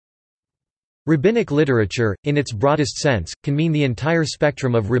Rabbinic literature, in its broadest sense, can mean the entire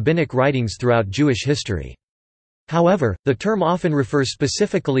spectrum of rabbinic writings throughout Jewish history. However, the term often refers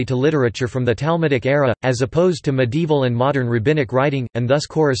specifically to literature from the Talmudic era, as opposed to medieval and modern rabbinic writing, and thus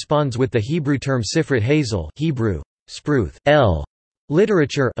corresponds with the Hebrew term Sifrei Hazel, Hebrew, spruth,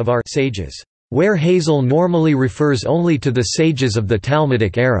 literature of our sages, where Hazel normally refers only to the sages of the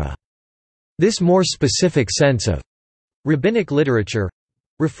Talmudic era. This more specific sense of rabbinic literature,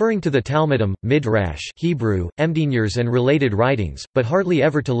 referring to the Talmudim, Midrash Hebrew, Emdinyers and related writings, but hardly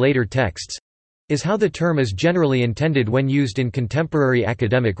ever to later texts, is how the term is generally intended when used in contemporary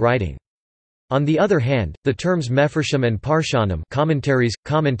academic writing. On the other hand, the terms mefarshim and parshanim commentaries,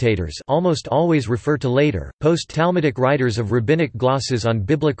 commentators almost always refer to later, post-Talmudic writers of rabbinic glosses on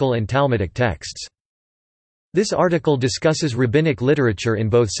biblical and Talmudic texts. This article discusses rabbinic literature in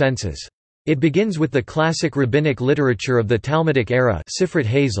both senses. It begins with the classic rabbinic literature of the Talmudic era Sifrei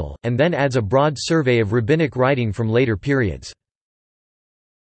Hazel, and then adds a broad survey of rabbinic writing from later periods.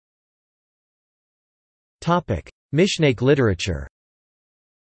 Mishnaic literature.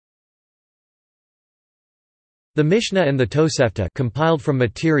 The Mishnah and the Tosefta, compiled from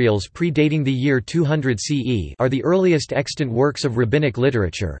materials predating the year 200 CE, are the earliest extant works of rabbinic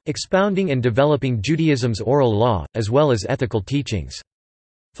literature, expounding and developing Judaism's oral law, as well as ethical teachings.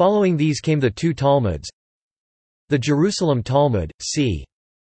 Following these came the two Talmuds. The Jerusalem Talmud, c.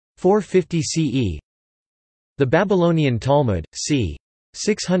 450 CE. The Babylonian Talmud, c.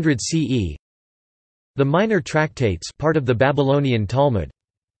 600 CE. The Minor Tractates, part of the Babylonian Talmud.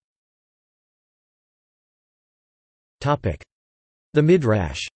 The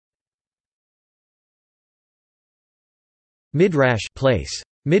Midrash. Midrash, place.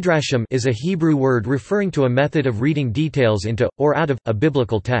 Midrashim is a Hebrew word referring to a method of reading details into, or out of, a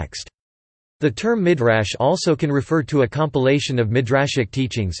biblical text. The term midrash also can refer to a compilation of midrashic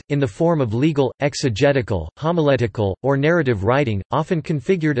teachings, in the form of legal, exegetical, homiletical, or narrative writing, often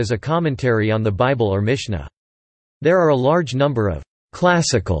configured as a commentary on the Bible or Mishnah. There are a large number of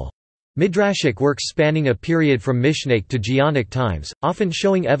classical midrashic works spanning a period from Mishnaic to Geonic times, often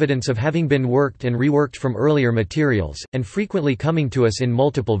showing evidence of having been worked and reworked from earlier materials, and frequently coming to us in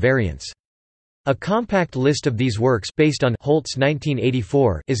multiple variants. A compact list of these works based on Holt's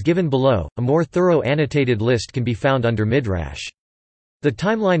 1984 is given below. A more thorough annotated list can be found under Midrash. The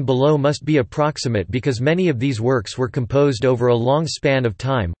timeline below must be approximate because many of these works were composed over a long span of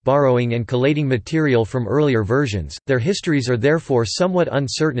time, borrowing and collating material from earlier versions. Their histories are therefore somewhat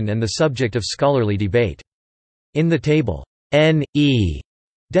uncertain and the subject of scholarly debate. In the table, N.E.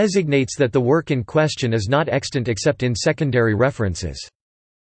 designates that the work in question is not extant except in secondary references.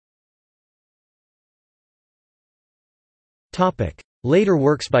 Later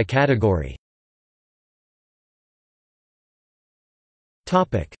works by category.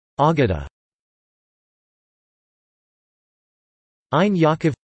 Agada. Ein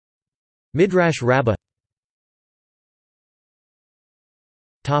Yaakov. Midrash Rabbah.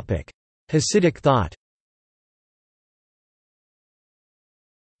 Hasidic thought.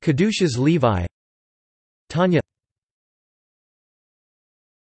 Kedushas Levi. Tanya.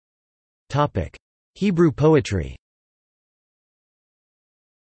 Hebrew poetry.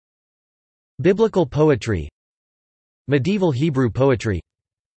 Biblical poetry. Medieval Hebrew poetry.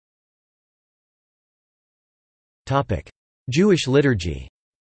 Jewish liturgy.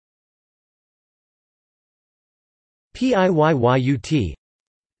 Piyyut.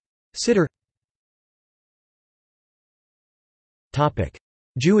 Siddur.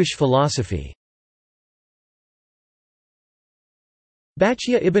 Jewish philosophy.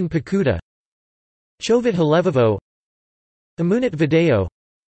 Bachya ibn Pekuda. Chovet Halevavo. Emunat Video.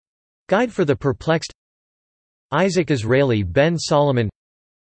 Guide for the Perplexed. Isaac Israeli ben Solomon.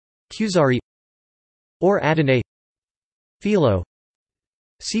 Kuzari. Or Adonai. Philo.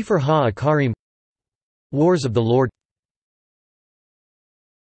 Sefer Ha-Akarim. Wars of the Lord.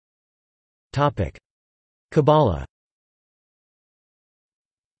 Kabbalah.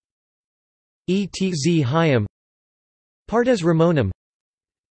 Etz Hayim. Pardes Ramonim.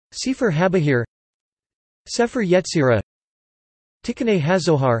 Sefer Habahir. Sefer Yetzirah. Tikkunei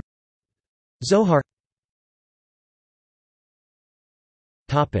HaZohar. Zohar.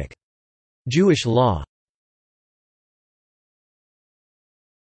 Jewish law.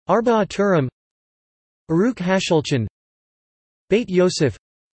 Arba'a Turim. Uruk HaShulchan. Beit Yosef.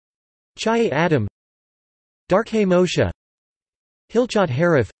 Chayei Adam. Darkei Moshe. Hilchot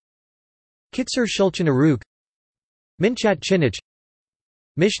Harif. Kitzur Shulchan Aruch. Minchat Chinuch.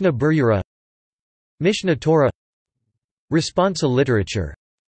 Mishnah Berurah. Mishnah Torah. Responsa literature.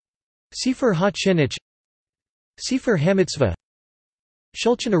 Sefer HaChinuch. Sefer HaMitzvah.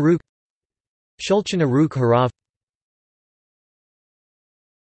 Shulchan Aruch. Shulchan Aruch Harav.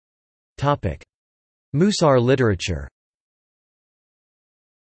 Musar literature.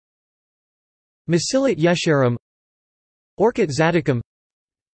 Masilat Yesharim, Orchot Zadokam,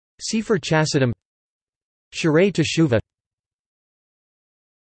 Sefer Chassidim, Shirei Teshuvah.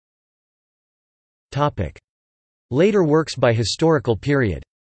 Later works by historical period.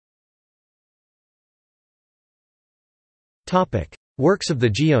 Works of the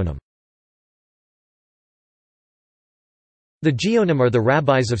Geonim. The Geonim are the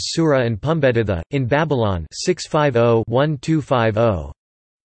rabbis of Sura and Pumbeditha, in Babylon 650–1250.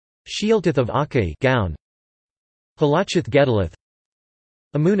 Shealtith of Akai Gaon, Halachath Gedalith,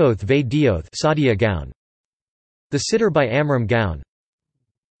 Amunoth Ve-Dioth Sadia Gaon, The Siddur by Amram Gaon.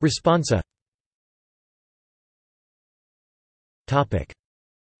 Responsa.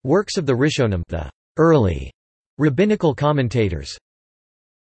 Works of the Rishonim, the early rabbinical commentators.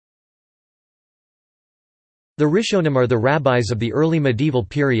 The Rishonim are the rabbis of the early medieval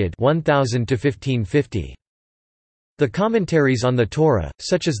period 1000 to 1550. The commentaries on the Torah,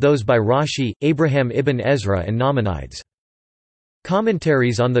 such as those by Rashi, Abraham ibn Ezra and Nachmanides.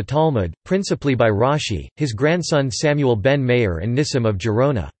 Commentaries on the Talmud, principally by Rashi, his grandson Samuel ben Meir and Nissim of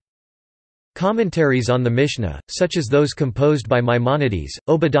Gerona. Commentaries on the Mishnah, such as those composed by Maimonides,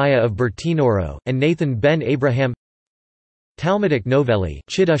 Obadiah of Bertinoro, and Nathan ben Abraham. Talmudic novelli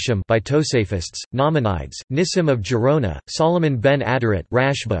Chiddushim by Tosafists, Nachmanides, Nissim of Gerona, Solomon ben Adaret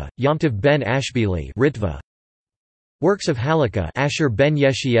Rashba, Yomtiv ben Ashbeli Ritva. Works of Halakha Asher ben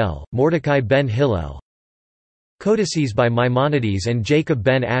Yeshiel, Mordecai ben Hillel. Codices by Maimonides and Jacob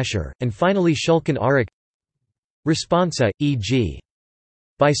ben Asher, and finally Shulchan Aruch. Responsa, e.g.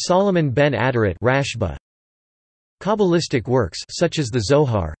 by Solomon ben Adaret Rashba. Kabbalistic works such as the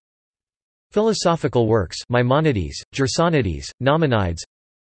Zohar. Philosophical works Maimonides, Gersonides, Nachmanides.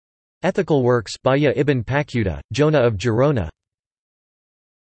 Ethical works Baya ibn Pakuda, Jonah of Gerona.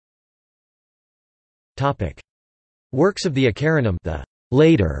 Works of the Acharonim, the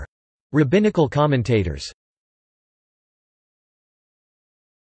later rabbinical commentators.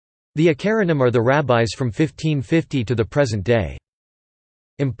 The Acharonim are the rabbis from 1550 to the present day.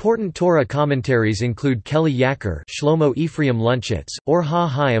 Important Torah commentaries include Keli Yakar, Shlomo Ephraim Lunchitz, Or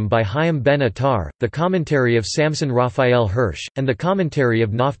Ha-Hayim by Chaim ben Attar, the commentary of Samson Raphael Hirsch, and the commentary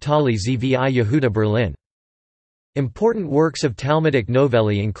of Naphtali Zvi Yehuda Berlin. Important works of Talmudic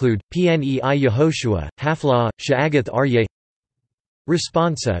novelli include Pnei Yehoshua, Haflah, Sha'agath Aryeh.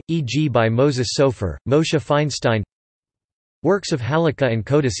 Responsa, e.g. by Moses Sofer, Moshe Feinstein. Works of Halakha and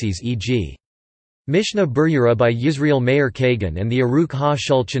Codices e.g. Mishnah Berurah by Yisrael Meir Kagan and the Aruch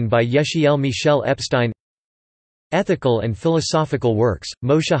Ha-Shulchan by Yeshiel Michel Epstein. Ethical and philosophical works,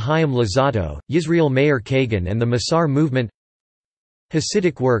 Moshe Chaim Luzzatto, Yisrael Meir Kagan and the Musar movement.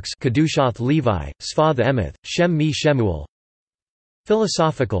 Hasidic works Kedushath Levi, Sfath Emeth, Shem Mi Shemuel.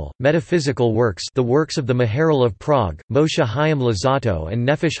 Philosophical, metaphysical works the works of the Maharal of Prague, Moshe Chaim Luzzatto and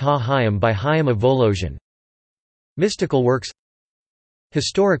Nefesh Ha-Chaim by Chaim of Volozhin. Mystical works.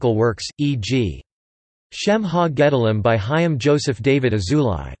 Historical works, e.g. Shem Ha-Gedalim by Chaim Joseph David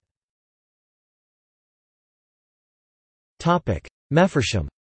Azulai. Mefarshim.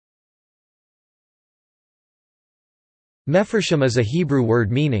 Mefarshim is a Hebrew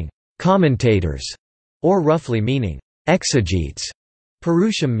word meaning commentators, or roughly meaning exegetes.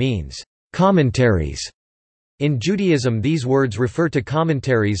 Perushim means commentaries. In Judaism these words refer to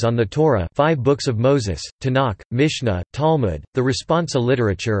commentaries on the Torah, 5 books of Moses, Tanakh, Mishnah, Talmud, the responsa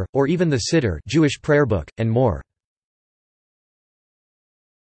literature, or even the Siddur Jewish prayer book, and more.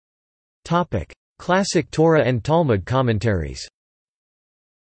 Classic Torah and Talmud commentaries.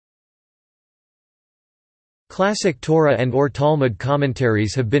 Classic Torah and or Talmud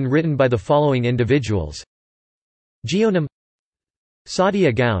commentaries have been written by the following individuals: Geonim,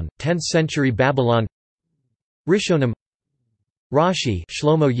 Sadia Gaon, 10th century Babylon; Rishonim, Rashi,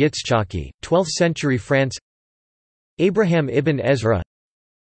 Shlomo Yitzchaki, 12th century France; Abraham ibn Ezra,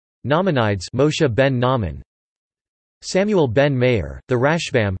 Nachmanides, Moshe ben Naaman; Samuel ben Meir, the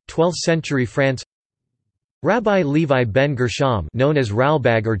Rashbam, 12th century France; Rabbi Levi ben Gershom, known as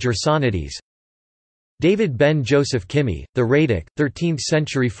Ralbag or Gersonides; David ben Joseph Kimi, the Radak, 13th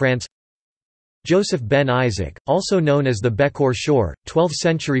century France; Joseph ben Isaac, also known as the Bekor Shor, 12th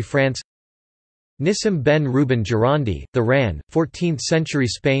century France; Nissim ben Reuben Gerandi, the Ran, 14th century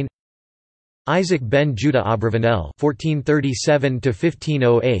Spain; Isaac ben Judah Abravanel,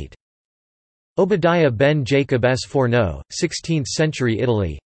 1437–1508; Obadiah ben Jacob S. Fourneau, 16th century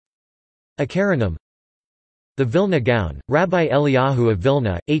Italy; Acharonim, the Vilna Gaon, Rabbi Eliyahu of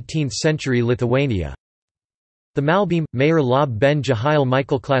Vilna, 18th century Lithuania; The Malbim, Meir Lab ben Jehiel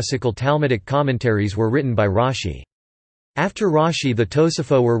Michael. Classical Talmudic commentaries were written by Rashi. After Rashi, the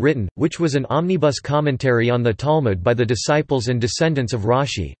Tosafot were written, which was an omnibus commentary on the Talmud by the disciples and descendants of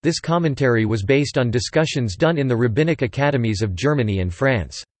Rashi. This commentary was based on discussions done in the rabbinic academies of Germany and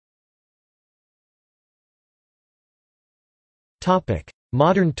France. Topic: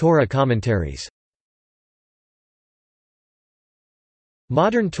 Modern Torah commentaries.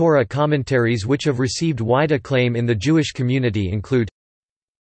 Modern Torah commentaries which have received wide acclaim in the Jewish community include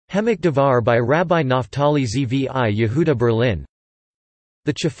Hemek Devar by Rabbi Naftali Zvi Yehuda Berlin,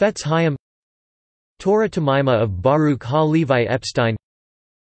 the Chafetz Chaim, Torah Tamaima of Baruch Ha-Levi Epstein,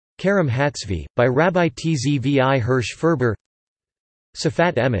 Kerem Hatzvi, by Rabbi Tzvi Hirsch Ferber,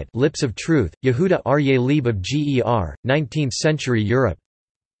 Safat Emet, Lips of Truth, Yehuda Aryeh Leib of Ger, 19th-century Europe,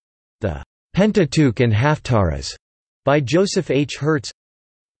 the Pentateuch and Haftarahs, by Joseph H. Hertz,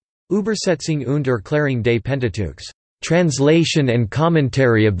 Übersetzung und Erklärung des Pentateuchs, Translation and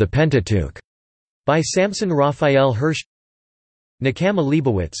Commentary of the Pentateuch, by Samson Raphael Hirsch, Nekama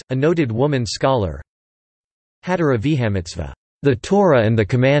Leibowitz, a noted woman scholar, Hadara V'Hamitzvah, The Torah and the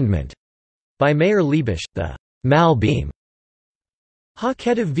Commandment, by Meir Leibush, the Malbim,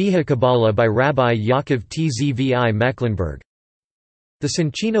 Ha-Ketiv V'Ha Kabbalah by Rabbi Yaakov Tzvi Mecklenburg, the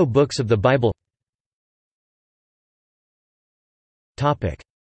Soncino Books of the Bible.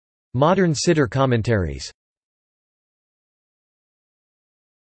 Modern Siddur commentaries.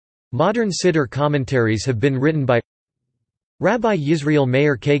 Modern Siddur commentaries have been written by Rabbi Yisrael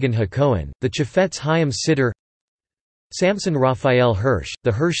Meir Kagan HaKohen, the Chafetz Chaim Siddur, Samson Raphael Hirsch,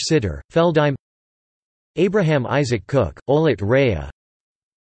 the Hirsch Siddur, Feldheim, Abraham Isaac Cook, Olet Reah,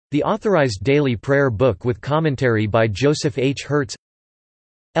 the Authorized Daily Prayer Book with commentary by Joseph H. Hertz,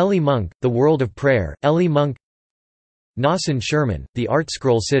 Eli Monk, The World of Prayer, Eli Monk, Nassim Sherman, The Art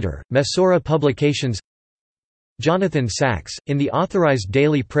Scroll Siddur, Mesorah Publications, Jonathan Sachs, in the Authorized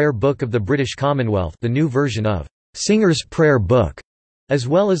Daily Prayer Book of the British Commonwealth, the new version of Singer's Prayer Book, as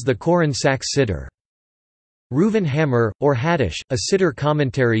well as the Koren Sachs Siddur. Reuven Hammer, or Haddish, a Siddur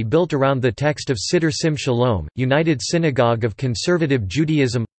commentary built around the text of Siddur Sim Shalom, United Synagogue of Conservative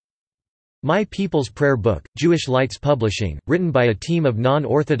Judaism. My People's Prayer Book, Jewish Lights Publishing, written by a team of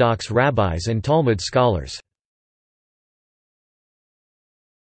non-Orthodox rabbis and Talmud scholars.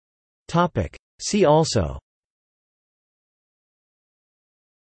 See also: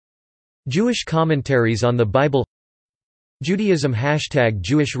 Jewish commentaries on the Bible, Judaism #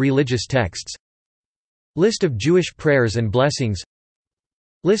 Jewish religious texts, List of Jewish prayers and blessings,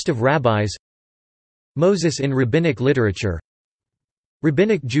 List of rabbis, Moses in rabbinic literature,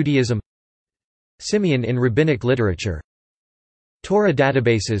 Rabbinic Judaism, Simeon in rabbinic literature, Torah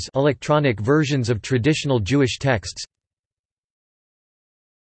databases, electronic versions of traditional Jewish texts.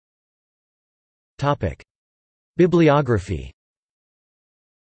 Bibliography.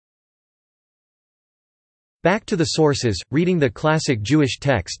 Back to the Sources, Reading the Classic Jewish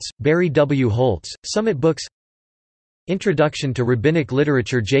Texts, Barry W. Holtz, Summit Books. Introduction to Rabbinic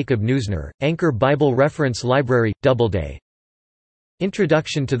Literature, Jacob Neusner, Anchor Bible Reference Library, Doubleday.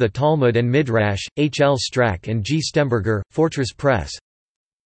 Introduction to the Talmud and Midrash, H. L. Strack and G. Stemberger, Fortress Press.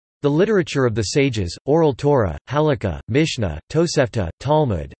 The Literature of the Sages, Oral Torah, Halakha, Mishnah, Tosefta,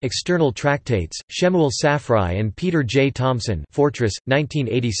 Talmud, External Tractates, Shemuel Safrai and Peter J. Thompson, Fortress,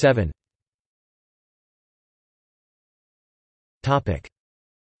 1987.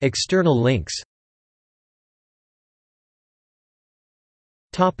 External links.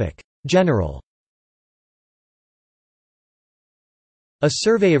 General. A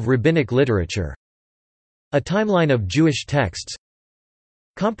survey of rabbinic literature. A timeline of Jewish texts.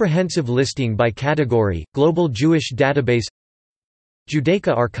 Comprehensive listing by category, Global Jewish Database.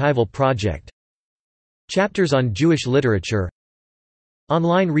 Judaica Archival Project. Chapters on Jewish literature.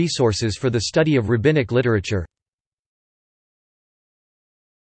 Online resources for the study of rabbinic literature.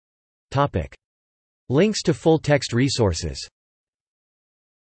 Links to full-text resources.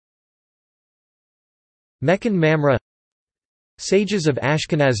 Meccan Mamre, Sages of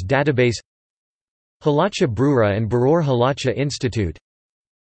Ashkenaz Database, Halacha Brura and Beror Halacha Institute,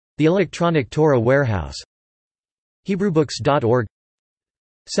 The Electronic Torah Warehouse, HebrewBooks.org,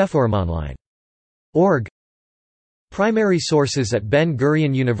 SephorimOnline.org, Primary sources at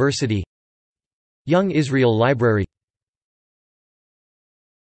Ben-Gurion University, Young Israel Library.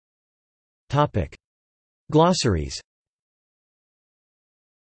 Glossaries.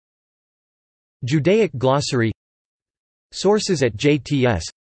 Judaic Glossary. Sources at JTS.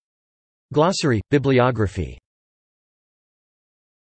 Glossary, Bibliography.